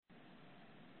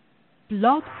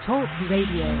Blog Talk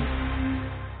Radio.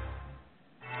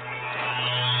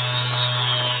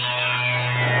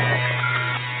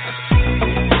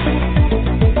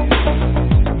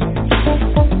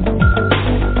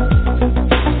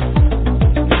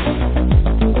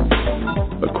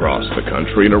 Across the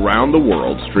country and around the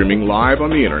world, streaming live on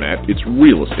the internet, it's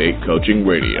Real Estate Coaching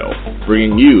Radio,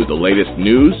 bringing you the latest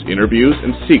news, interviews,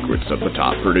 and secrets of the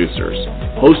top producers.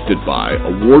 Hosted by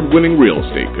award-winning real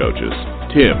estate coaches,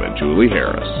 Tim and Julie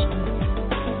Harris.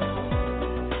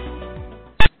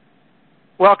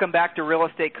 Welcome back to Real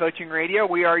Estate Coaching Radio.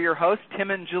 We are your hosts,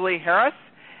 Tim and Julie Harris.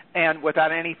 And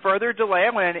without any further delay,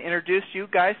 I'm going to introduce you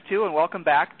guys to and welcome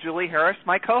back Julie Harris,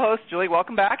 my co-host. Julie,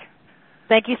 welcome back.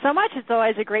 Thank you so much. It's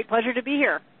always a great pleasure to be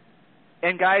here.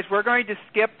 And guys, we're going to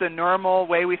skip the normal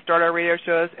way we start our radio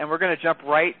shows, and we're going to jump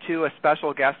right to a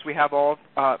special guest we have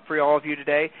for all of you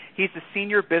today. He's the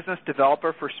Senior Business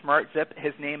Developer for SmartZip.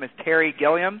 His name is Terry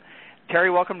Gilliam. Terry,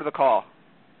 welcome to the call.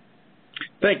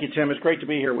 Thank you, Tim. It's great to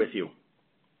be here with you.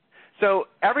 So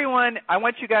everyone, I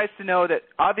want you guys to know that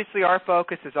obviously our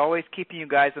focus is always keeping you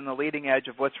guys on the leading edge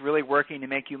of what's really working to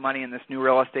make you money in this new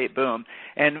real estate boom.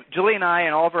 And Julie and I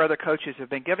and all of our other coaches have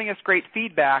been giving us great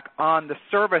feedback on the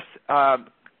service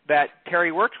that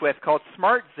Terry works with called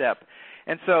SmartZip.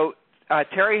 And so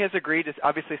Terry has agreed to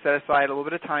obviously set aside a little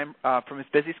bit of time from his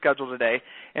busy schedule today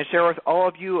and share with all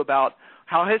of you about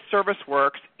how his service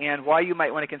works and why you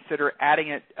might want to consider adding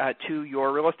it to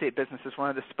your real estate business as one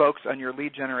of the spokes on your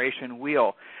lead generation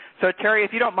wheel. So, Terry,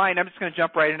 if you don't mind, I'm just going to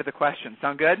jump right into the question.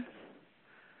 Sound good?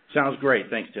 Sounds great.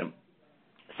 Thanks, Tim.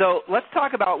 So let's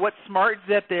talk about what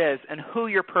SmartZip is and who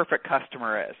your perfect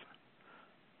customer is.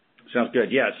 Sounds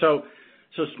good. Yeah. So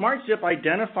SmartZip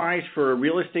identifies for a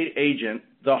real estate agent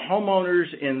the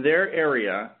homeowners in their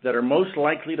area that are most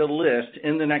likely to list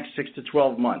in the next 6 to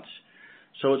 12 months.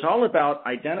 So it's all about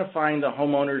identifying the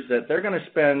homeowners that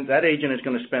that agent is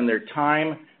going to spend their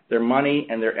time, their money,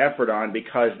 and their effort on,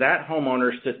 because that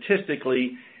homeowner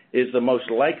statistically is the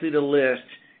most likely to list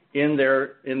in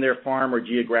their farm or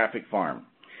geographic farm.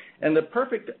 And the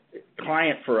perfect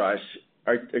client for us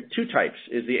are two types.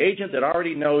 Is the agent that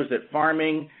already knows that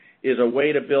farming is a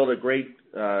way to build a great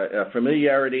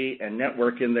familiarity and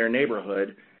network in their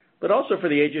neighborhood, but also for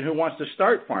the agent who wants to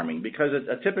start farming, because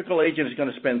a typical agent is going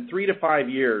to spend 3 to 5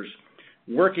 years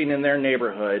working in their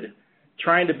neighborhood,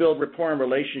 trying to build rapport and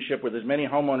relationship with as many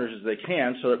homeowners as they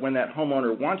can, so that when that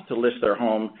homeowner wants to list their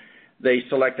home, they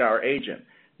select our agent.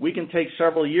 We can take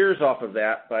several years off of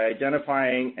that by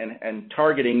identifying and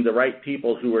targeting the right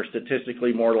people who are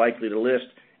statistically more likely to list,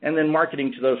 and then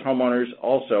marketing to those homeowners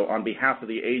also on behalf of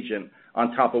the agent,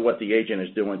 on top of what the agent is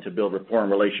doing to build rapport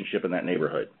and relationship in that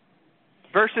neighborhood.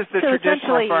 Versus the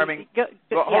traditional farming,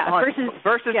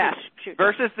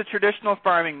 versus the traditional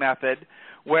farming method,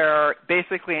 where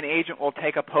basically an agent will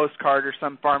take a postcard or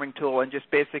some farming tool and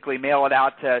just basically mail it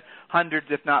out to hundreds,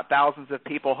 if not thousands, of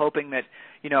people, hoping that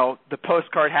the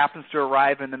postcard happens to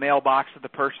arrive in the mailbox of the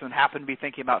person who happened to be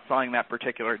thinking about selling that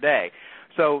particular day.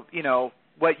 So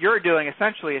what you're doing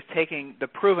essentially is taking the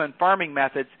proven farming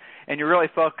methods and you're really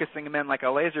focusing them in like a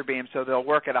laser beam so they'll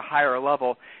work at a higher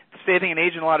level, saving an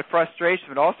agent a lot of frustration,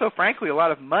 but also, frankly, a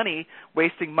lot of money,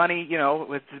 wasting money,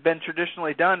 which has been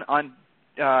traditionally done on,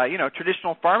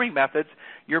 traditional farming methods.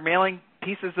 You're mailing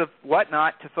pieces of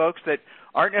whatnot to folks that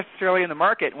aren't necessarily in the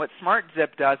market. And what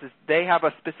SmartZip does is they have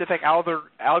a specific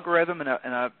algorithm and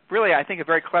a really, I think, a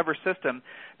very clever system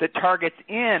that targets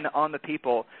in on the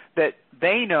people that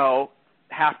they know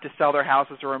have to sell their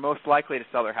houses or are most likely to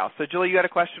sell their house. So, Julie, you had a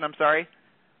question? I'm sorry.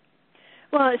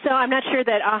 Well, so I'm not sure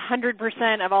that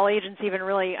 100% of all agents even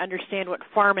really understand what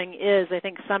farming is. I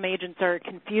think some agents are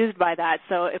confused by that.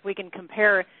 So if we can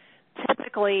compare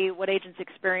typically what agents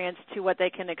experience to what they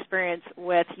can experience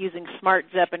with using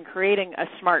SmartZip and creating a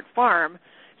smart farm.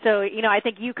 So, I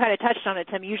think you kind of touched on it,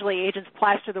 Tim. Usually agents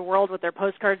plaster the world with their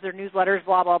postcards, their newsletters,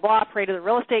 blah, blah, blah, pray to the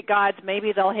real estate gods.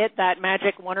 Maybe they'll hit that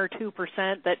magic 1 or 2%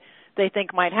 that they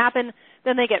think might happen.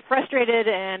 Then they get frustrated,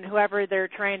 and whoever they're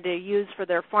trying to use for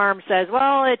their farm says,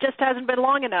 well, it just hasn't been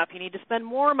long enough. You need to spend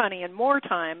more money and more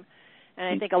time.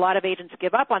 And I think a lot of agents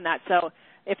give up on that. So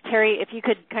Terry, if you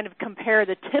could kind of compare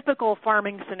the typical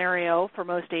farming scenario for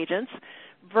most agents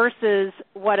versus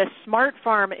what a smart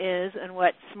farm is and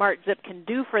what SmartZip can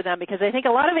do for them, because I think a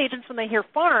lot of agents, when they hear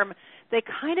farm, they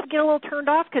kind of get a little turned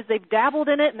off because they've dabbled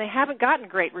in it and they haven't gotten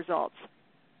great results.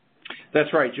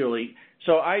 That's right, Julie.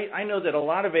 So I know that a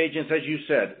lot of agents, as you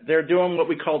said, they're doing what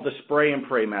we call the spray and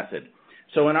pray method.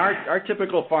 So in our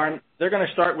typical farm, they're going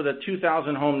to start with a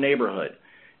 2,000 home neighborhood.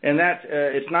 And that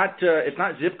it's not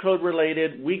zip code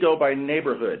related. We go by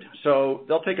neighborhood. So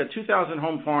they'll take a 2,000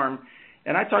 home farm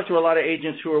And I talk to a lot of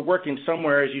agents who are working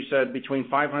somewhere, as you said, between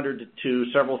 500 to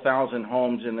several thousand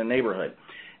homes in the neighborhood.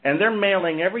 And they're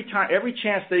mailing every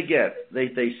chance they get.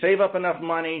 They save up enough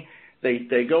money.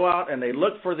 They go out and they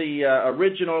look for the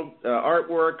original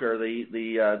artwork or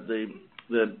the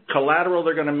collateral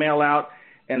they're going to mail out,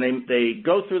 and they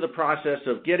go through the process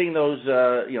of getting those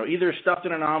either stuffed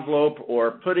in an envelope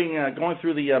or going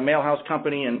through the mail house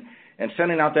company and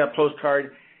sending out that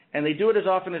postcard. And they do it as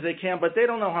often as they can, but they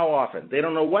don't know how often. They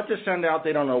don't know what to send out.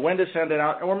 They don't know when to send it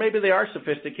out. Or maybe they are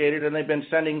sophisticated and they've been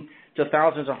sending to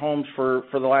thousands of homes for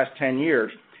the last 10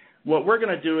 years. What we're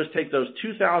going to do is take those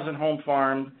 2,000 home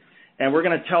farms and we're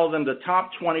going to tell them the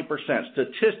top 20%,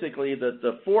 statistically,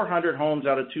 the 400 homes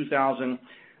out of 2,000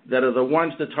 that are the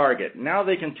ones to target. Now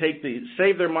they can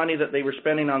save their money that they were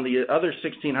spending on the other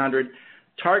 1,600,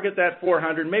 target that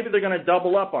 400. Maybe they're going to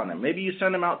double up on them. Maybe you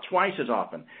send them out twice as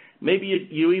often. Maybe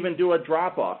you even do a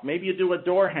drop-off. Maybe you do a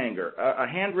door hanger, a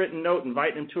handwritten note,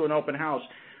 invite them to an open house.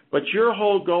 But your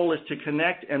whole goal is to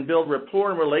connect and build rapport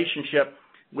and relationship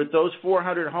with those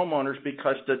 400 homeowners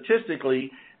because statistically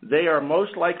they are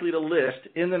most likely to list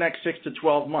in the next 6 to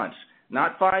 12 months.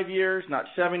 Not 5 years, not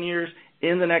 7 years,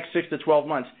 in the next 6 to 12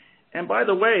 months. And by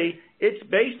the way, it's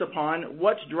based upon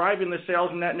what's driving the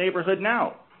sales in that neighborhood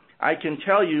now. I can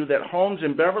tell you that homes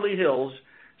in Beverly Hills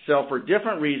sell for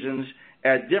different reasons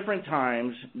at different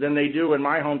times than they do in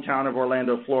my hometown of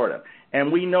Orlando, Florida.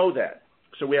 And we know that.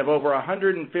 So we have over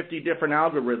 150 different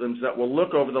algorithms that will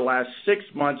look over the last 6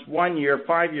 months, 1 year,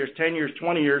 5 years, 10 years,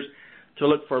 20 years to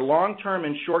look for long-term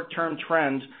and short-term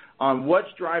trends on what's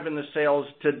driving the sales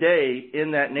today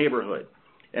in that neighborhood.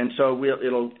 And so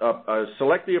it'll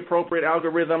select the appropriate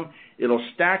algorithm, it'll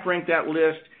stack rank that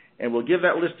list, and we'll give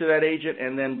that list to that agent,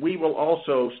 and then we will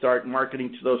also start marketing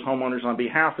to those homeowners on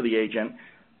behalf of the agent.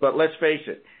 But let's face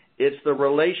it, it's the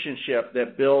relationship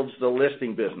that builds the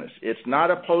listing business. It's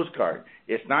not a postcard.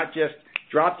 It's not just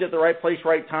dropped at the right place,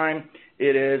 right time.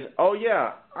 It is, oh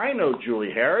yeah, I know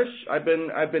Julie Harris. I've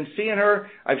been seeing her.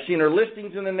 I've seen her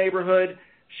listings in the neighborhood.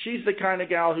 She's the kind of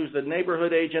gal who's the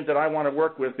neighborhood agent that I want to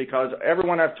work with because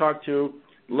everyone I've talked to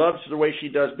loves the way she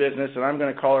does business, and I'm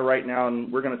going to call her right now,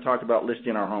 and we're going to talk about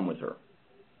listing our home with her.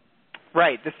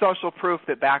 Right, the social proof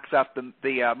that backs up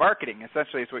the marketing,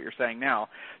 essentially, is what you're saying now.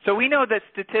 So we know that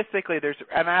statistically there's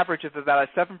an average of about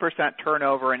a 7%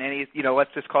 turnover in any,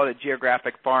 let's just call it a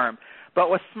geographic farm. But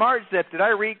with SmartZip, did I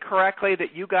read correctly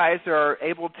that you guys are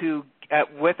able to,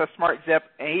 with a SmartZip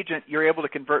agent, you're able to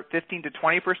convert 15 to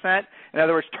 20%? In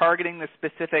other words, targeting the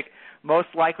specific most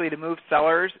likely to move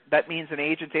sellers, that means an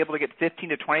agent's able to get 15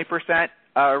 to 20%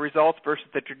 results versus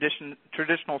the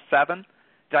traditional 7%.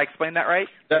 Did I explain that right?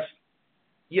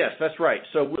 Yes, that's right.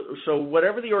 So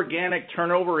whatever the organic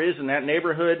turnover is in that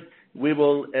neighborhood, we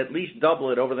will at least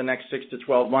double it over the next 6 to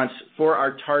 12 months for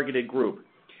our targeted group.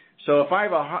 So if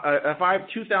I have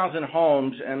 2,000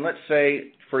 homes, and let's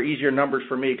say, for easier numbers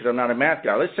for me because I'm not a math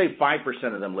guy, let's say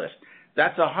 5% of them list.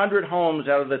 That's 100 homes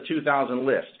out of the 2,000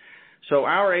 list. So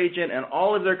our agent and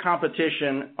all of their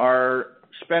competition are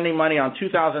spending money on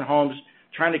 2,000 homes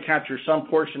trying to capture some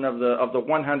portion of the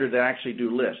 100 that actually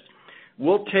do list.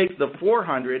 We'll take the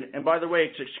 400, and by the way,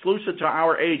 it's exclusive to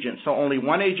our agent, so only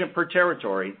one agent per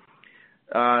territory.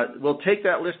 We'll take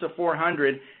that list of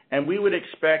 400, and we would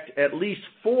expect at least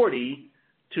 40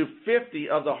 to 50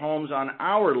 of the homes on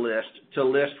our list to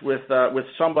list with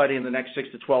somebody in the next 6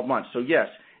 to 12 months. So yes,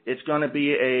 it's going to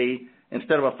be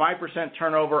instead of a 5%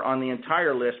 turnover on the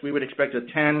entire list, we would expect a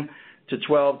 10 to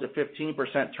 12 to 15%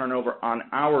 turnover on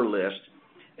our list.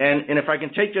 And if I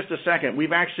can take just a second,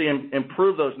 we've actually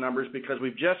improved those numbers because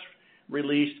we've just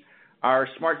released our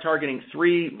Smart Targeting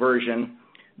 3 version,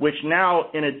 which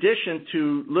now, in addition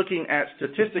to looking at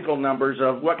statistical numbers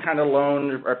of what kind of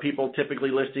loan are people typically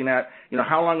listing at,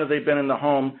 how long have they been in the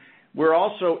home, we're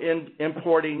also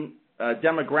importing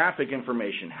demographic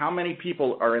information. How many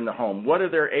people are in the home? What are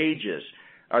their ages?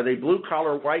 Are they blue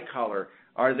collar, white collar?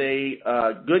 Are they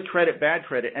good credit, bad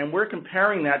credit? And we're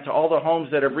comparing that to all the homes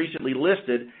that have recently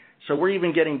listed, so we're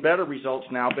even getting better results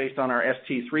now based on our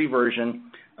ST3 version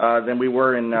than we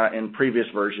were in previous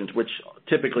versions, which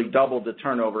typically doubled the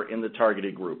turnover in the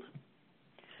targeted group.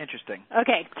 Interesting.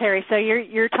 Okay, Terry, so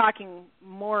you're talking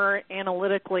more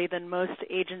analytically than most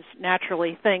agents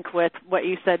naturally think with what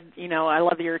you said. I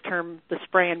love your term, the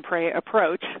spray and pray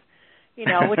approach,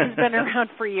 which has been around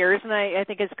for years, and I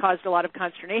think has caused a lot of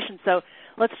consternation. So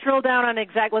let's drill down on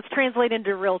let's translate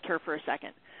into realtor for a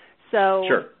second. So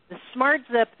sure. The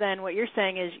SmartZip, then, what you're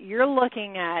saying is you're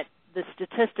looking at the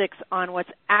statistics on what's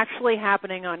actually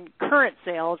happening on current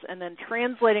sales and then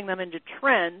translating them into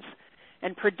trends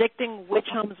and predicting which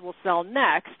homes will sell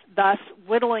next, thus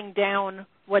whittling down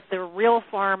what the real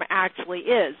farm actually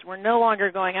is. We're no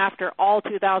longer going after all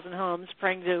 2,000 homes,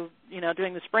 praying to,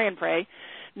 doing the spray and pray.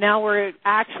 Now we're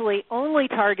actually only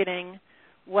targeting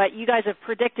what you guys have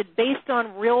predicted based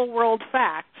on real-world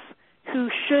facts who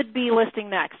should be listing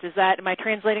next. Am I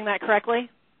translating that correctly?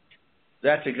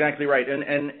 That's exactly right.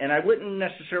 And I wouldn't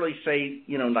necessarily say,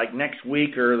 like next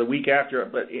week or the week after,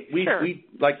 but we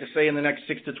like to say in the next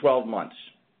 6 to 12 months.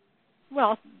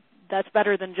 Well, that's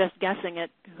better than just guessing at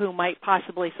who might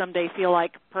possibly someday feel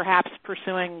like perhaps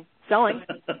pursuing selling.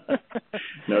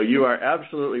 No, you are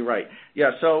absolutely right.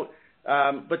 Yeah, so,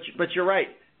 but you're right.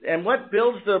 And what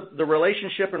builds the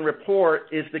relationship and rapport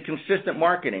is the consistent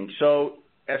marketing. So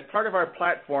as part of our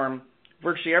platform,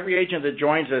 virtually every agent that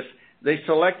joins us, they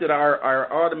selected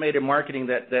our automated marketing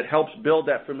that helps build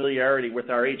that familiarity with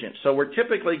our agent. So we're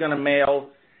typically going to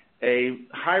mail a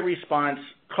high-response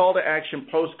call-to-action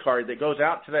postcard that goes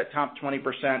out to that top 20%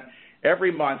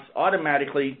 every month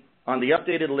automatically on the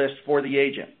updated list for the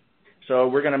agent. So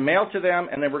we're going to mail to them,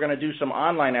 and then we're going to do some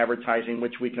online advertising,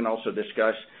 which we can also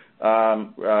discuss,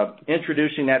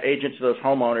 introducing that agent to those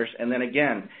homeowners. And then,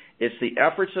 again, it's the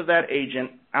efforts of that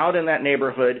agent out in that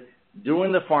neighborhood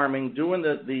doing the farming, doing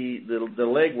the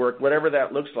legwork, whatever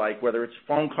that looks like, whether it's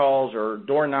phone calls or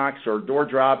door knocks or door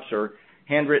drops or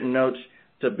handwritten notes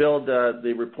to build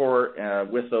the rapport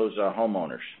with those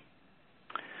homeowners.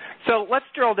 So let's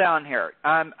drill down here.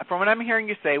 From what I'm hearing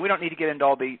you say, we don't need to get into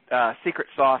all the secret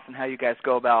sauce and how you guys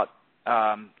go about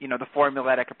the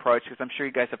formulaic approach, because I'm sure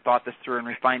you guys have thought this through and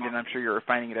refined it, and I'm sure you're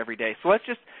refining it every day. So let's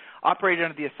just operate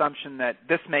under the assumption that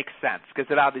this makes sense, because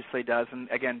it obviously does. And,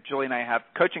 again, Julie and I have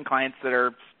coaching clients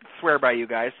that swear by you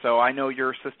guys, so I know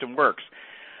your system works.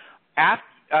 As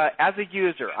a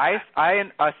user, I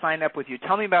sign up with you.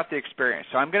 Tell me about the experience.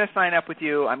 So I'm going to sign up with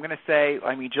you. I'm going to say,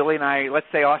 Julie and I, let's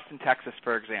say Austin, Texas,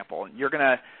 for example. And you're going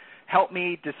to help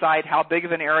me decide how big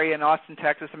of an area in Austin,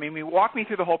 Texas. Walk me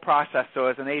through the whole process so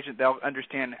as an agent they'll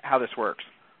understand how this works.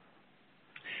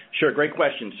 Sure, great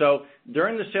question. So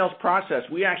during the sales process,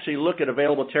 we actually look at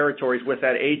available territories with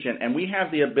that agent, and we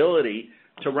have the ability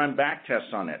to run back tests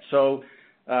on it. So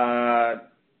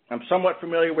I'm somewhat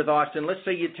familiar with Austin. Let's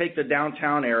say you take the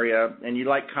downtown area and you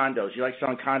like condos. You like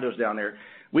selling condos down there.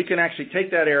 We can actually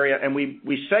take that area and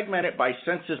we segment it by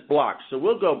census blocks. So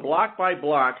we'll go block by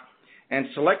block and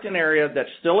select an area that's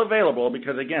still available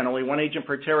because, again, only one agent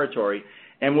per territory.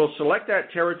 And we'll select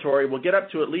that territory. We'll get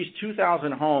up to at least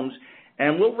 2,000 homes,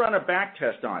 and we'll run a back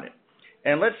test on it.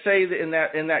 And let's say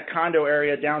that in that condo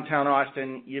area, downtown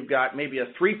Austin, you've got maybe a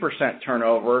 3%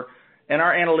 turnover, and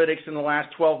our analytics in the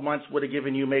last 12 months would have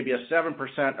given you maybe a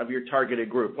 7% of your targeted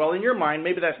group. Well, in your mind,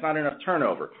 maybe that's not enough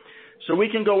turnover. So we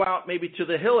can go out maybe to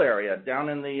the Hill area, down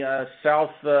in the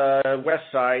southwest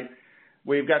side.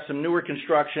 We've got some newer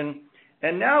construction.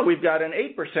 And now we've got an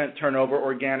 8% turnover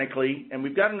organically, and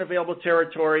we've got an available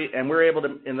territory, and we're able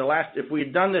to, if we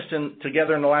had done this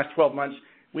together in the last 12 months,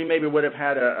 we maybe would have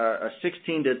had a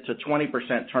 16 to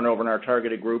 20% turnover in our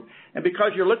targeted group. And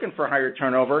because you're looking for higher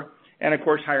turnover, and of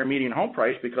course higher median home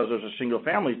price because those are single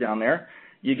families down there,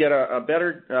 you get a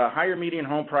better, higher median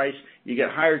home price, you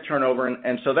get higher turnover,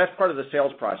 and so that's part of the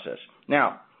sales process.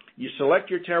 Now, you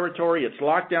select your territory, it's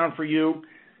locked down for you.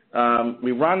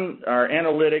 We run our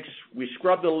analytics. We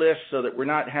scrub the list so that we're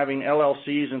not having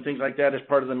LLCs and things like that as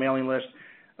part of the mailing list.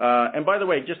 And by the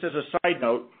way, just as a side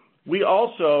note, we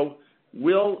also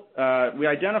will we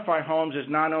identify homes as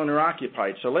non-owner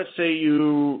occupied. So let's say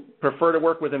you prefer to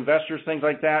work with investors, things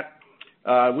like that.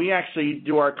 We actually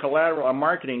do our collateral, our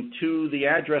marketing to the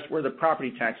address where the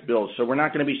property tax bill is. So we're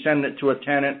not going to be sending it to a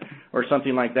tenant or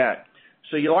something like that.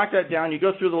 So you lock that down, you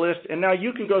go through the list, and now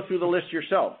you can go through the list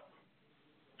yourself.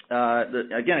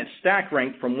 Again, it's stack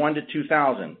ranked from 1 to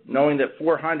 2,000, knowing that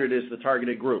 400 is the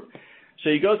targeted group. So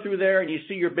you go through there and you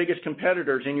see your biggest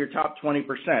competitors in your top 20%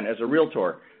 as a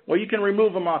realtor. Well, you can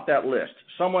remove them off that list.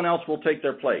 Someone else will take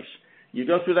their place. You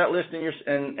go through that list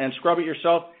and scrub it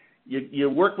yourself. You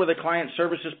work with a client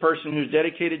services person who's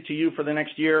dedicated to you for the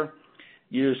next year.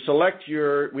 You select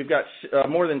we've got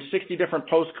more than 60 different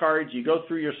postcards. You go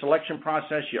through your selection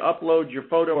process. You upload your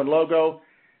photo and logo,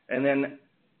 and then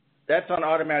that's on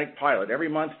automatic pilot. Every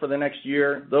month for the next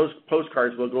year, those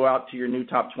postcards will go out to your new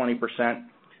top 20%.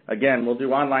 Again, we'll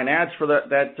do online ads for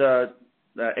that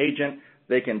agent.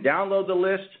 They can download the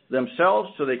list themselves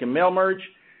so they can mail merge.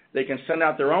 They can send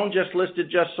out their own just listed,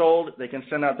 just sold. They can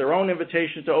send out their own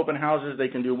invitations to open houses. They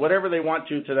can do whatever they want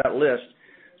to that list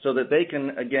so that they can,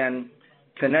 again,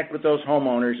 connect with those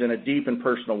homeowners in a deep and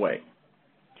personal way.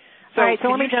 All right, so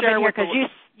let me jump in here because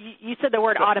you said the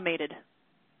word automated.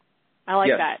 I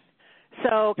like that.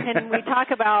 So can we talk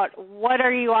about what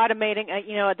are you automating?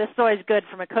 This is always good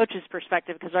from a coach's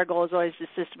perspective because our goal is always to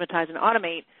systematize and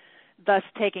automate, thus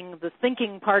taking the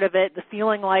thinking part of it, the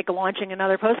feeling like launching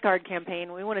another postcard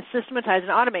campaign. We want to systematize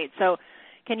and automate. So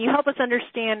can you help us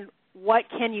understand what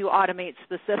can you automate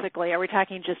specifically? Are we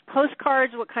talking just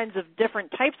postcards? What kinds of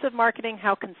different types of marketing?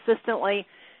 How consistently?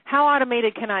 How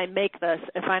automated can I make this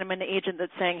if I'm an agent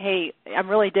that's saying, hey, I'm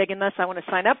really digging this, I want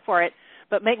to sign up for it,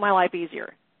 but make my life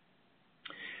easier?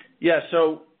 Yeah,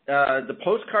 so the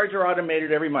postcards are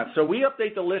automated every month. So we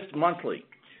update the list monthly.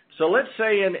 So let's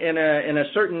say in a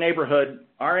certain neighborhood,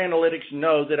 our analytics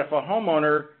know that if a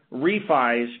homeowner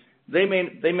refis, they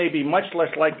may be much less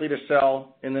likely to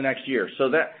sell in the next year. So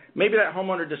that maybe that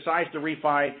homeowner decides to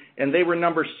refi and they were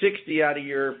number 60 out of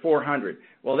your 400.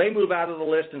 Well, they move out of the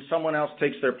list and someone else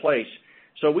takes their place.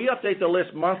 So we update the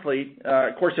list monthly.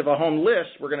 Of course, if a home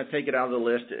lists, we're going to take it out of the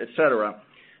list, et cetera.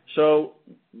 So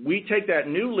we take that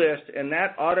new list, and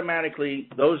that automatically,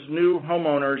 those new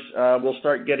homeowners will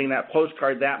start getting that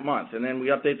postcard that month. And then we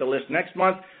update the list next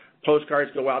month.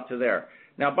 Postcards go out to there.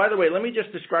 Now, by the way, let me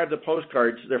just describe the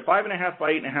postcards. They're 5.5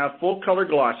 by 8.5, full color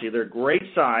glossy. They're great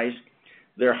size.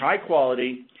 They're high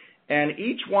quality. And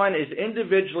each one is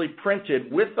individually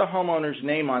printed with the homeowner's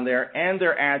name on there and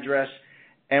their address.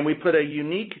 And we put a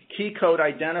unique key code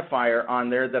identifier on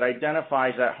there that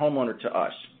identifies that homeowner to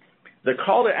us. The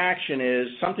call to action is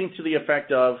something to the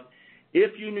effect of,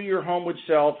 if you knew your home would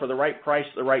sell for the right price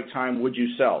at the right time, would you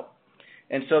sell?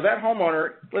 And so that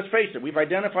homeowner, let's face it, we've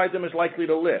identified them as likely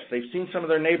to list. They've seen some of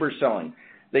their neighbors selling.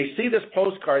 They see this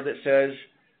postcard that says,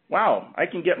 wow, I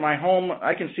can get my home,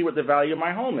 I can see what the value of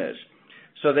my home is.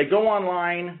 So they go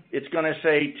online, it's going to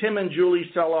say Tim and Julie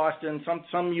sell Austin,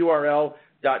 some URL,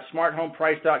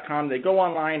 .smarthomeprice.com. They go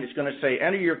online, it's going to say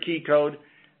enter your key code.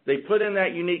 They put in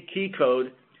that unique key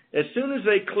code. As soon as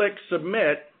they click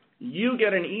submit, you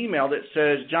get an email that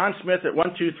says John Smith at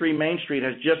 123 Main Street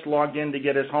has just logged in to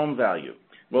get his home value.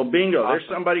 Well, bingo, there's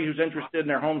somebody who's interested in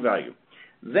their home value.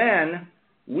 Then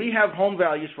we have home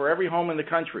values for every home in the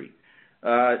country.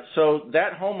 So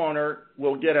that homeowner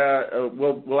will get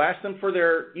we'll ask them for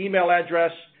their email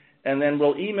address, and then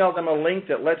we'll email them a link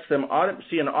that lets them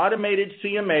see an automated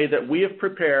CMA that we have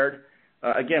prepared.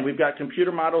 Again, we've got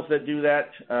computer models that do that,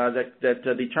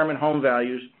 that determine home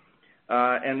values.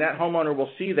 And that homeowner will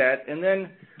see that, and then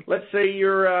let's say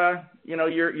you're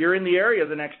in the area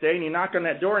the next day, and you knock on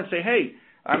that door and say, "Hey,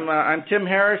 I'm Tim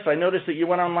Harris. I noticed that you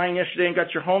went online yesterday and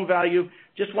got your home value.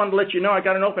 Just wanted to let you know I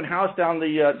got an open house down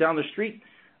the street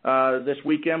this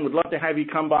weekend. Would love to have you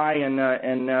come by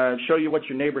and show you what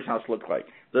your neighbor's house looked like."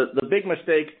 The big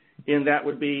mistake in that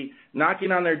would be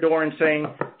knocking on their door and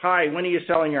saying, "Hi, when are you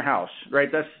selling your house?"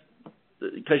 Right? That's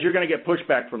because you're going to get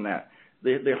pushback from that.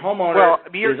 The homeowner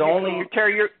is only.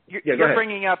 Terry, you're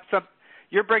bringing up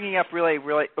really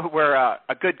where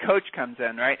a good coach comes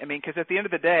in, right? I mean, because at the end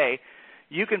of the day,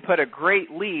 you can put a great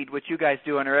lead, which you guys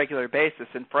do on a regular basis,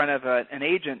 in front of an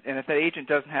agent, and if that agent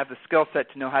doesn't have the skill set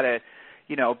to know how to,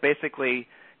 basically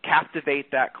captivate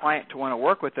that client to want to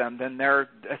work with them, then they're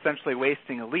essentially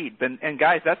wasting a lead. And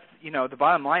guys, that's the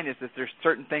bottom line is that there's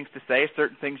certain things to say,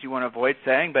 certain things you want to avoid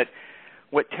saying, but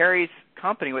what Terry's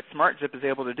company, what SmartZip is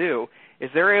able to do, is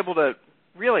they're able to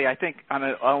really, I think, on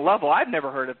a level I've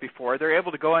never heard of before, they're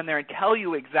able to go in there and tell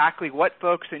you exactly what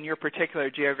folks in your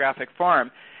particular geographic farm.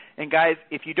 And guys,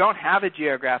 if you don't have a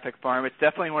geographic farm, it's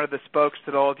definitely one of the spokes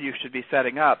that all of you should be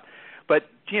setting up. But,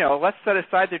 let's set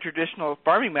aside the traditional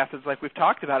farming methods like we've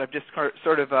talked about of just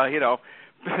sort of,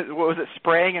 what was it,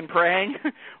 spraying and praying,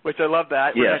 which I love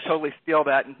that. We're going to totally steal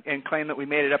that and claim that we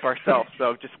made it up ourselves.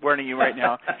 So just warning you right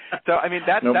now. So I mean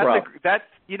that's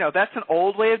an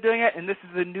old way of doing it, and this is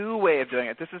the new way of doing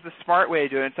it. This is the smart way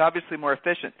of doing it. It's obviously more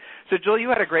efficient. So Julie, you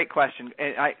had a great question.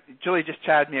 Julie just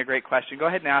chatted me a great question. Go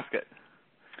ahead and ask it.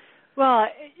 Well,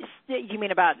 you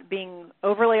mean about being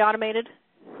overly automated?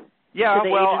 Yeah,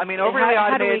 well, I mean, overly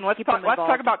automated. Let's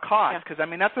talk about cost, because I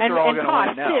mean that's what they're all going to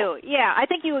want to know. And cost too. Yeah, I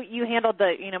think you handled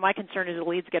the. My concern is the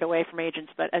leads get away from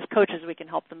agents, but as coaches we can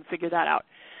help them figure that out.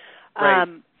 Right.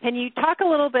 Can you talk a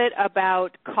little bit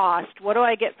about cost? What do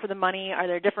I get for the money? Are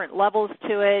there different levels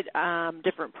to it?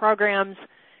 Different programs?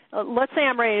 Let's say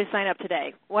I'm ready to sign up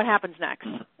today. What happens next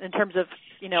in terms of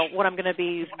what I'm going to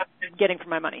be getting for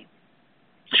my money?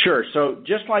 Sure. So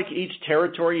just like each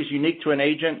territory is unique to an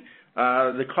agent.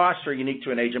 The costs are unique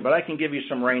to an agent, but I can give you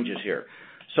some ranges here.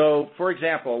 So, for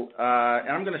example, and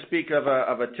I'm going to speak of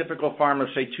a typical farm of,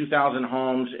 say, 2,000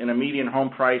 homes in a median home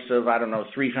price of,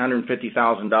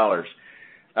 $350,000.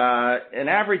 An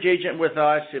average agent with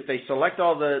us, if they select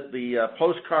all the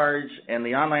postcards and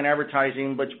the online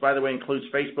advertising, which, by the way, includes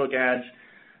Facebook ads,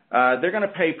 they're going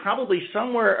to pay probably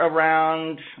somewhere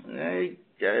around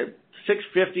 $650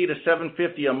 to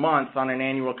 $750 a month on an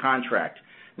annual contract.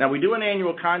 Now, we do an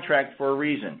annual contract for a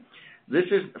reason.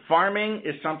 Farming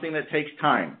is something that takes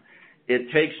time.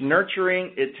 It takes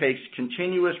nurturing, it takes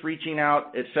continuous reaching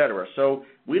out, et cetera. So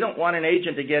we don't want an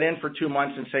agent to get in for 2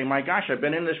 months and say, my gosh, I've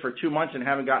been in this for 2 months and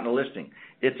haven't gotten a listing.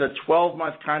 It's a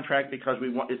 12-month contract because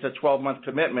it's a 12-month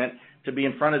commitment to be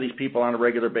in front of these people on a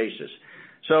regular basis.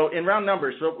 So in round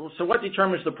numbers, so what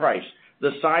determines the price?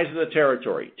 The size of the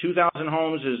territory. 2,000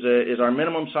 homes is our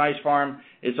minimum size farm.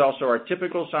 It's also our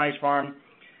typical size farm.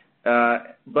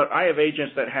 But I have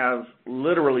agents that have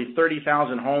literally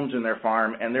 30,000 homes in their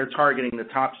farm, and they're targeting the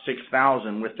top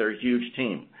 6,000 with their huge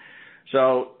team.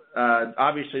 So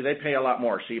obviously they pay a lot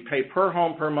more. So you pay per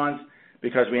home per month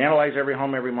because we analyze every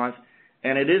home every month,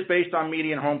 and it is based on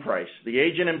median home price. The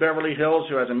agent in Beverly Hills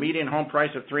who has a median home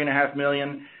price of $3.5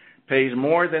 million pays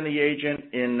more than the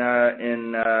agent in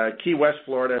Key West,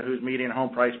 Florida, whose median home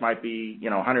price might be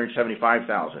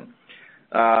 $175,000.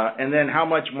 And then how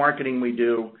much marketing we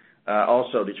do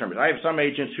also determines. I have some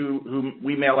agents who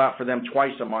we mail out for them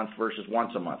twice a month versus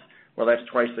once a month. Well, that's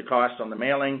twice the cost on the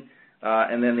mailing,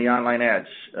 and then the online ads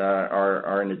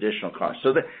are an additional cost.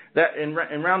 So that in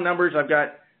round numbers, I've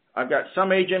got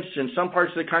some agents in some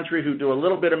parts of the country who do a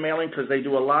little bit of mailing because they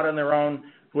do a lot on their own,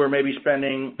 who are maybe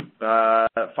spending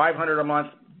 $500 a month.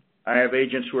 I have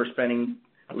agents who are spending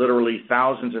literally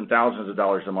thousands and thousands of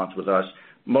dollars a month with us.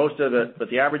 But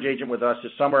the average agent with us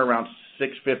is somewhere around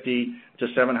 $650 to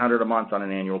 $700 a month on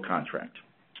an annual contract.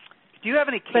 Do you have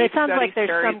any case But it sounds studies, like there's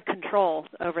Terry? some control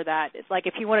over that. It's like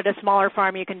if you wanted a smaller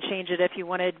farm, you can change it. If you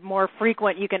wanted more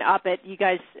frequent, you can up it. You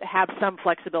guys have some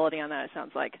flexibility on that, it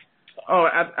sounds like. Oh,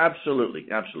 absolutely,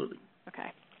 absolutely.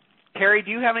 Okay. Terry,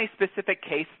 do you have any specific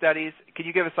case studies? Can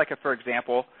you give us for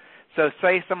example? So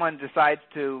say someone decides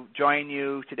to join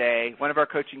you today, one of our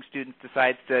coaching students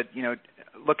decides to,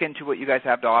 look into what you guys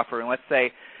have to offer, and let's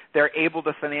say they're able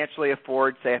to financially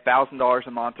afford, say, $1,000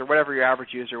 a month or whatever your average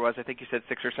user was. I think you said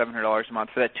 $600 or $700 a month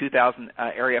for that 2,000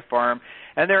 area farm,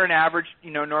 and they're an average,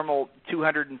 normal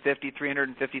 $250,000,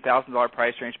 $350,000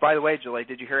 price range. By the way, Julie,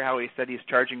 did you hear how he said he's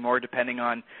charging more depending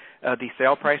on the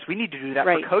sale price? We need to do that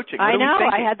right. for coaching. I know.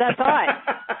 I had that thought.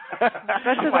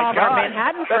 Especially with all of our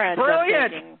Manhattan friends. That's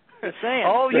brilliant. Just saying.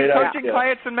 Oh, you coaching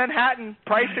clients in Manhattan,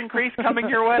 price increase coming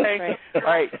your way. Right. All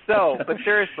right, but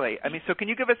seriously, so can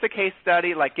you give us a case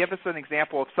study, give us an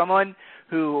example of someone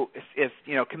who is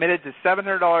committed to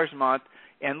 $700 a month,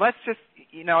 and let's just,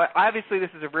 obviously this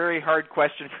is a very hard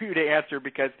question for you to answer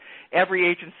because every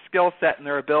agent's skill set and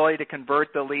their ability to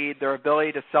convert the lead, their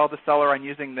ability to sell the seller on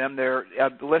using them, their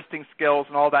listing skills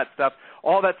and all that stuff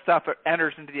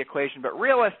enters into the equation. But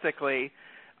realistically,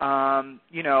 can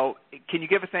you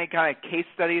give us any kind of case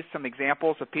studies, some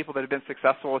examples of people that have been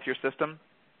successful with your system?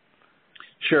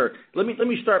 Sure. Let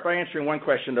me start by answering one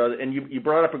question, though, and you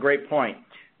brought up a great point.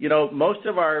 Most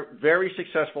of our very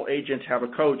successful agents have a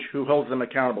coach who holds them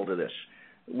accountable to this.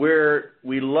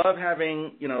 We love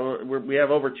having, we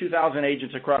have over 2,000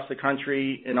 agents across the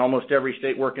country in almost every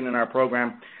state working in our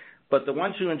program, but the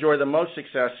ones who enjoy the most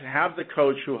success have the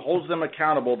coach who holds them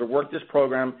accountable to work this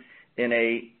program in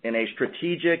a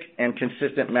strategic and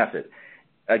consistent method.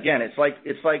 Again, it's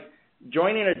like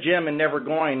joining a gym and never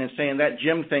going and saying that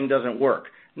gym thing doesn't work.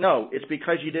 No, it's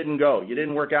because you didn't go. You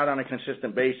didn't work out on a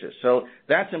consistent basis. So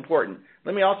that's important.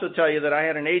 Let me also tell you that I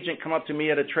had an agent come up to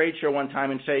me at a trade show one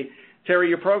time and say, Terry,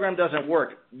 your program doesn't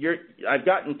work. I've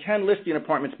gotten 10 listing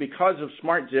appointments because of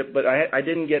SmartZip, but I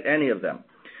didn't get any of them.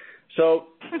 So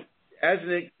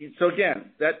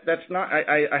again, that's not.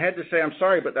 I had to say I'm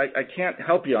sorry, but I can't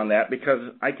help you on that because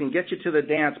I can get you to the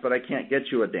dance, but I can't get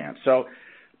you a dance. So,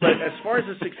 but as far as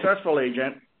a successful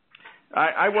agent,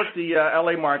 I worked the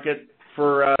LA market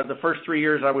for the first 3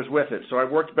 years I was with it. So I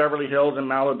worked Beverly Hills and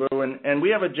Malibu, and we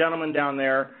have a gentleman down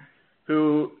there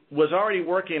who was already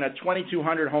working a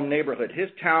 2,200 home neighborhood. His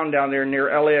town down there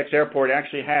near LAX Airport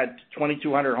actually had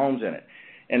 2,200 homes in it,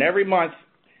 and every month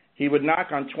he would knock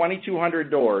on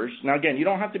 2,200 doors. Now, again, you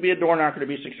don't have to be a door knocker to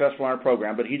be successful in our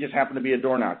program, but he just happened to be a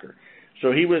door knocker.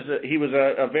 So he was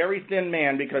a very thin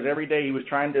man because every day he was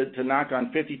trying to knock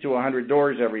on 50 to 100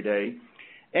 doors every day,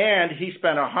 and he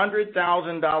spent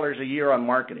 $100,000 a year on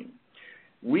marketing.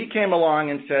 We came along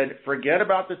and said, forget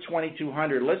about the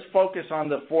 2,200. Let's focus on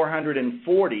the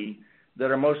 440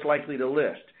 that are most likely to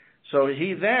list. So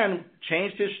he then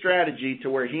changed his strategy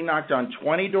to where he knocked on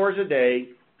 20 doors a day,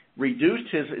 reduced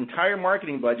his entire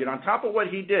marketing budget. On top of what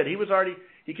he did,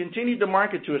 he continued to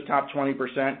market to his top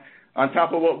 20% on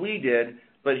top of what we did,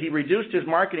 but he reduced his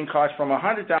marketing costs from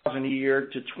 $100,000 a year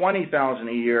to $20,000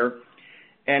 a year.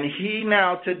 And he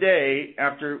now today,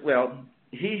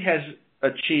 he has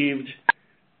achieved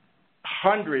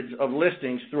hundreds of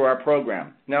listings through our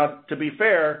program. Now, to be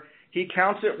fair, he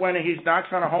counts it when he knocks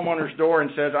on a homeowner's door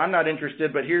and says, I'm not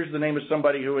interested, but here's the name of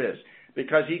somebody who is,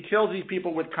 because he kills these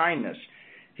people with kindness.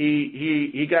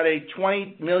 He got a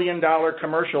 $20 million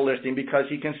commercial listing because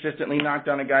he consistently knocked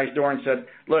on a guy's door and said,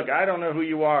 look, I don't know who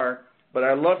you are, but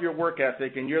I love your work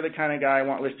ethic, and you're the kind of guy I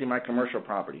want listing my commercial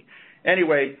property.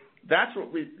 Anyway, that's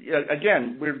what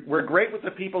we're great with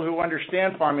the people who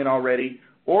understand farming already,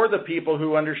 or the people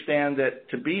who understand that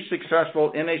to be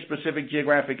successful in a specific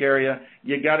geographic area,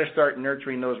 you got to start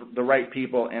nurturing the right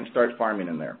people and start farming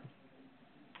in there.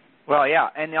 Well, yeah,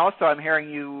 and also I'm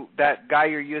hearing that guy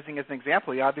you're using as an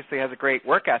example, he obviously has a great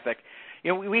work ethic.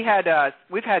 You know, we've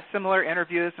had similar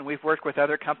interviews, and we've worked with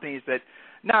other companies that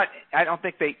I don't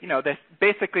think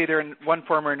basically they're in one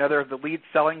form or another of the lead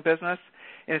selling business.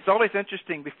 And it's always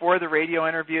interesting, before the radio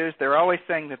interviews, they're always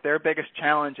saying that their biggest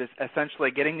challenge is essentially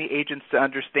getting the agents to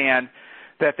understand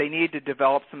that they need to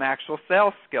develop some actual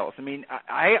sales skills. I mean,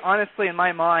 I honestly, in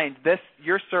my mind,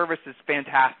 your service is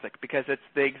fantastic because it's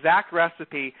the exact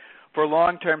recipe for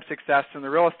long-term success in the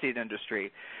real estate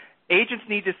industry. Agents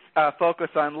need to focus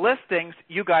on listings.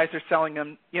 You guys are selling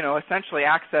them, essentially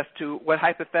access to what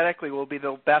hypothetically will be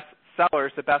the best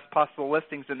sellers, the best possible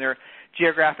listings in their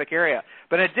geographic area.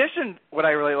 But in addition, what I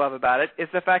really love about it is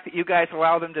the fact that you guys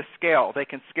allow them to scale. They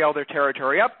can scale their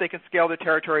territory up, they can scale their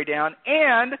territory down,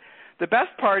 and the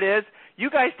best part is you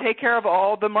guys take care of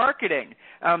all the marketing.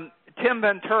 Tim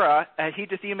Ventura, he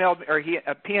just emailed, or he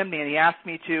PM'd me, and he asked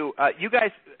me to, you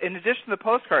guys, in addition to the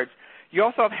postcards, you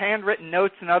also have handwritten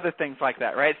notes and other things like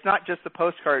that, right? It's not just the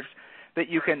postcards that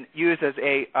you can use as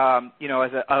a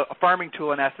farming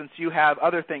tool in essence. You have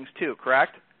other things too,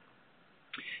 correct?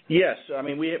 Yes. I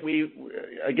mean,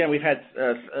 we've had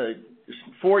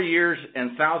 4 years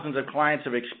and thousands of clients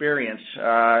of experience,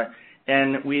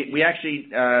 and we actually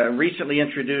recently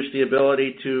introduced the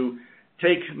ability to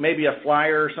take maybe a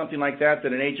flyer or something like that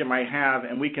an agent might have,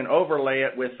 and we can overlay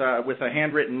it with a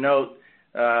handwritten note.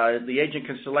 The agent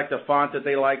can select a font that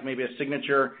they like, maybe a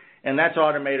signature, and that's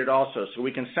automated also. So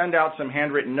we can send out some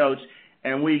handwritten notes,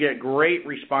 and we get great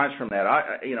response from that.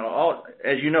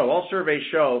 As you know, all surveys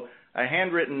show a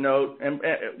handwritten note and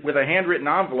with a handwritten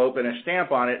envelope and a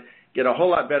stamp on it get a whole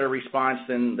lot better response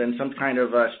than some kind of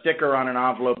sticker on an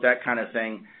envelope, that kind of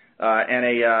thing, and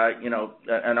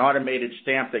an automated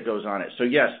stamp that goes on it. So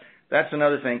yes, that's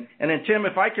another thing. And then Tim,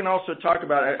 if I can also talk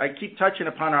about, I keep touching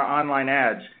upon our online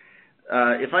ads.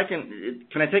 If I can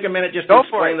I take a minute just to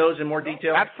explain those in more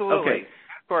detail? Absolutely. Okay.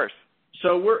 Of course.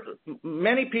 So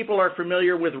many people are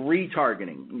familiar with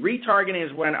retargeting. Retargeting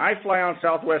is when I fly on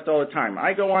Southwest all the time.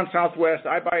 I go on Southwest,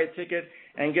 I buy a ticket,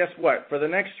 and guess what? For the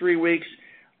next 3 weeks,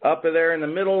 up there in the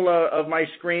middle of my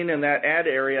screen in that ad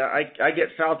area, I get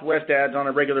Southwest ads on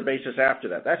a regular basis after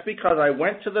that. That's because I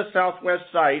went to the Southwest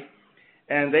site,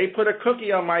 and they put a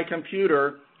cookie on my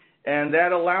computer, and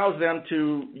that allows them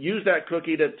to use that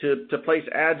cookie to place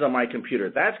ads on my computer.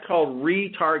 That's called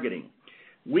retargeting.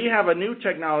 We have a new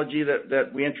technology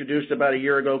that we introduced about a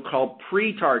year ago called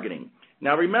pre-targeting.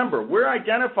 Now remember, we're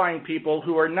identifying people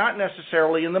who are not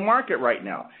necessarily in the market right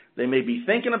now. They may be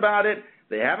thinking about it,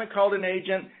 they haven't called an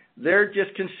agent, they're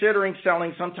just considering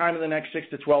selling sometime in the next 6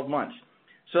 to 12 months.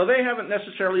 So they haven't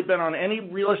necessarily been on any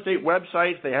real estate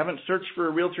websites, they haven't searched for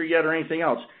a realtor yet or anything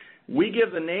else. We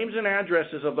give the names and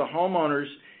addresses of the homeowners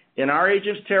in our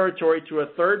agent's territory to a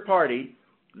third party.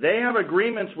 They have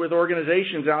agreements with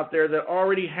organizations out there that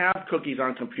already have cookies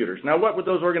on computers. Now, what would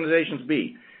those organizations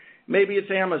be? Maybe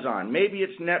it's Amazon. Maybe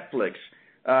it's Netflix.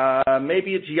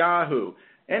 Maybe it's Yahoo.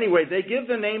 Anyway, they give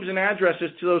the names and addresses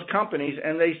to those companies,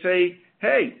 and they say,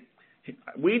 hey,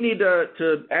 we need to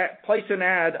place an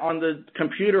ad on the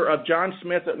computer of John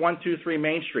Smith at 123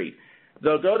 Main Street.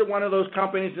 They'll go to one of those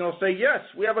companies, and they'll say, yes,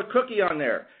 we have a cookie on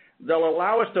there. They'll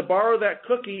allow us to borrow that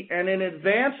cookie, and in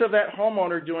advance of that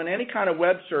homeowner doing any kind of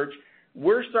web search,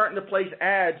 we're starting to place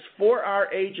ads for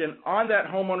our agent on that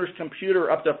homeowner's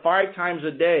computer up to 5 times a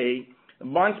day,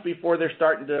 months before they're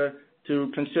starting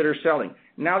to consider selling.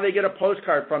 Now they get a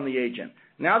postcard from the agent.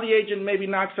 Now the agent maybe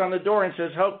knocks on the door and says,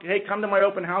 hey, come to my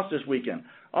open house this weekend.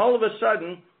 All of a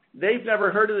sudden, they've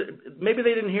never heard of it. Maybe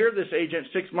they didn't hear this agent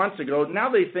 6 months ago. Now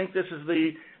they think this is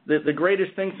the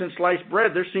greatest thing since sliced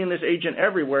bread. They're seeing this agent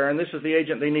everywhere, and this is the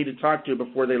agent they need to talk to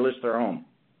before they list their home.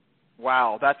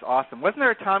 Wow, that's awesome. Wasn't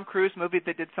there a Tom Cruise movie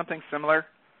that did something similar?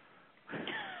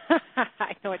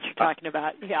 I know what you're talking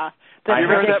about. Yeah. I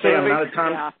have to say, I'm not a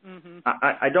Tom. Yeah. Mm-hmm.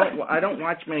 I don't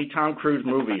watch many Tom Cruise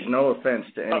movies. No offense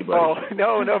to anybody. Oh,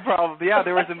 no problem. Yeah,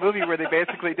 there was a movie where they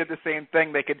basically did the same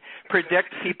thing. They could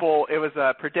predict people. It was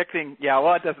predicting. Yeah,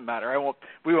 well, it doesn't matter.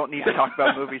 We won't need to talk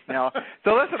about movies now.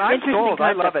 So listen, I'm sold.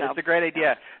 I love it. It's a great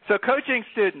idea. So coaching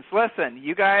students, listen.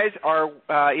 You guys are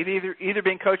either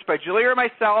being coached by Julie or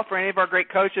myself or any of our great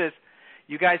coaches.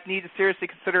 You guys need to seriously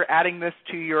consider adding this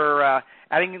to your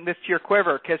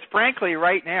quiver, because frankly,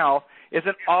 right now is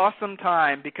an awesome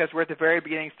time because we're at the very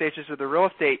beginning stages of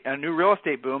a new real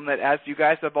estate boom that, as you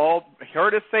guys have all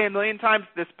heard us say a million times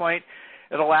at this point,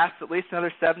 it'll last at least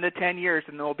another 7 to 10 years,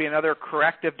 and there will be another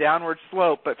corrective downward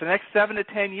slope. But for the next 7 to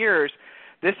 10 years,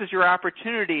 this is your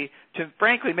opportunity to,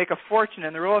 frankly, make a fortune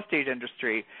in the real estate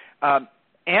industry.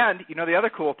 And, the other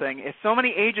cool thing is so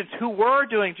many agents who were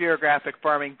doing geographic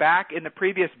farming back in the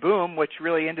previous boom, which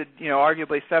really ended,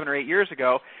 arguably 7 or 8 years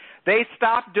ago, they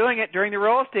stopped doing it during the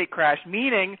real estate crash,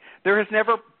 meaning there has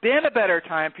never been a better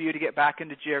time for you to get back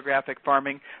into geographic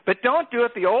farming. But don't do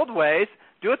it the old ways.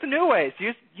 Do it the new ways.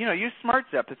 Use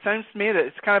SmartZip. It seems to me that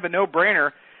it's kind of a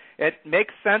no-brainer. It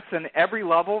makes sense in every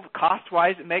level.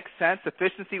 Cost-wise, it makes sense.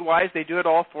 Efficiency-wise, they do it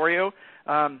all for you.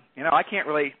 I can't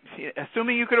really,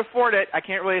 assuming you could afford it, I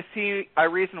can't really see a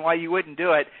reason why you wouldn't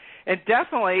do it. And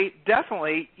definitely,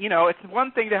 it's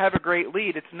one thing to have a great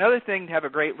lead. It's another thing to have a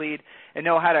great lead and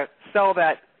know how to sell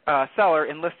that seller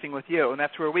in listing with you. And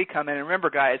that's where we come in. And remember,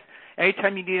 guys,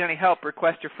 anytime you need any help,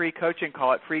 request a free coaching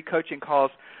call at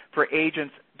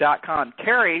freecoachingcallsforagents.com.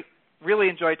 Terry, really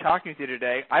enjoyed talking with you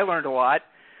today. I learned a lot.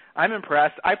 I'm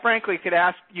impressed. I frankly could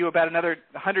ask you about another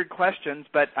 100 questions,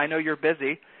 but I know you're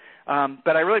busy.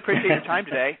 But I really appreciate your time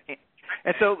today.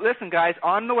 And so, listen, guys,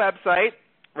 on the website,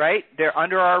 right, there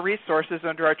under our resources,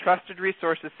 under our trusted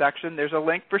resources section, there's a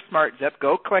link for SmartZip.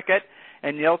 Go click it,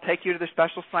 and it'll take you to the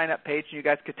special sign-up page, and you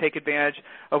guys could take advantage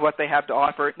of what they have to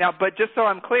offer. Now, but just so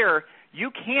I'm clear,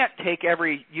 you can't take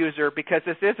every user because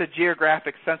this is a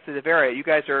geographic sensitive area. You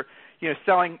guys are,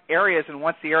 selling areas, and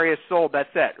once the area is sold,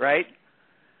 that's it, right?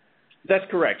 That's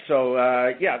correct. So,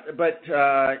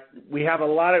 we have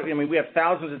we have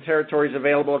thousands of territories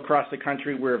available across the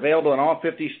country. We're available in all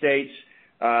 50 states,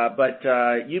 but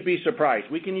you'd be surprised.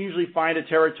 We can usually find a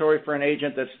territory for an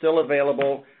agent that's still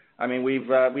available. I mean, we've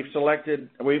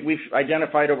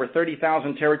identified over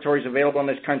 30,000 territories available in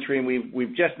this country, and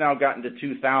we've just now gotten to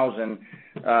 2,000,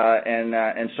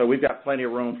 and so we've got plenty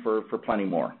of room for plenty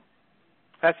more.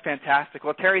 That's fantastic.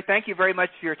 Well, Terry, thank you very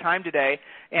much for your time today.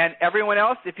 And everyone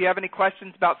else, if you have any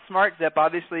questions about SmartZip,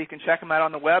 obviously you can check them out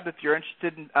on the web. If you're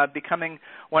interested in becoming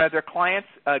one of their clients,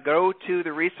 go to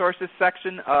the resources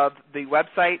section of the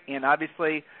website and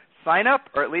obviously sign up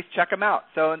or at least check them out.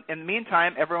 So in the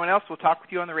meantime, everyone else, we'll talk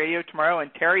with you on the radio tomorrow.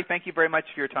 And Terry, thank you very much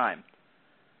for your time.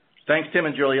 Thanks, Tim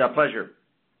and Julia. Pleasure.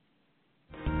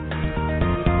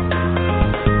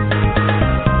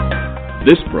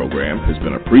 This program has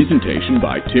been a presentation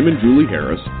by Tim and Julie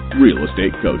Harris, Real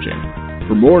Estate Coaching.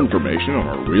 For more information on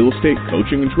our real estate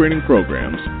coaching and training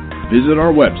programs, visit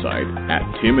our website at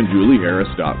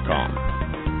timandjulieharris.com.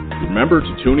 Remember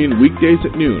to tune in weekdays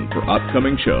at noon for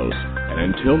upcoming shows,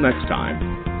 and until next time,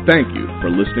 thank you for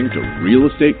listening to Real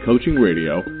Estate Coaching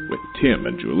Radio with Tim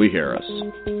and Julie Harris.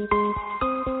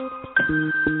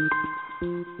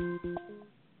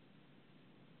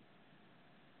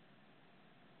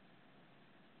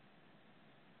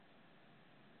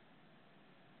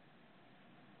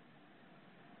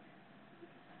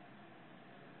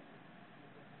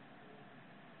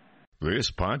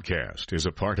 This podcast is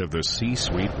a part of the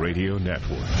C-Suite Radio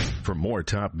Network. For more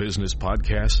top business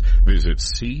podcasts, visit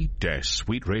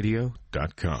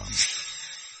c-suiteradio.com.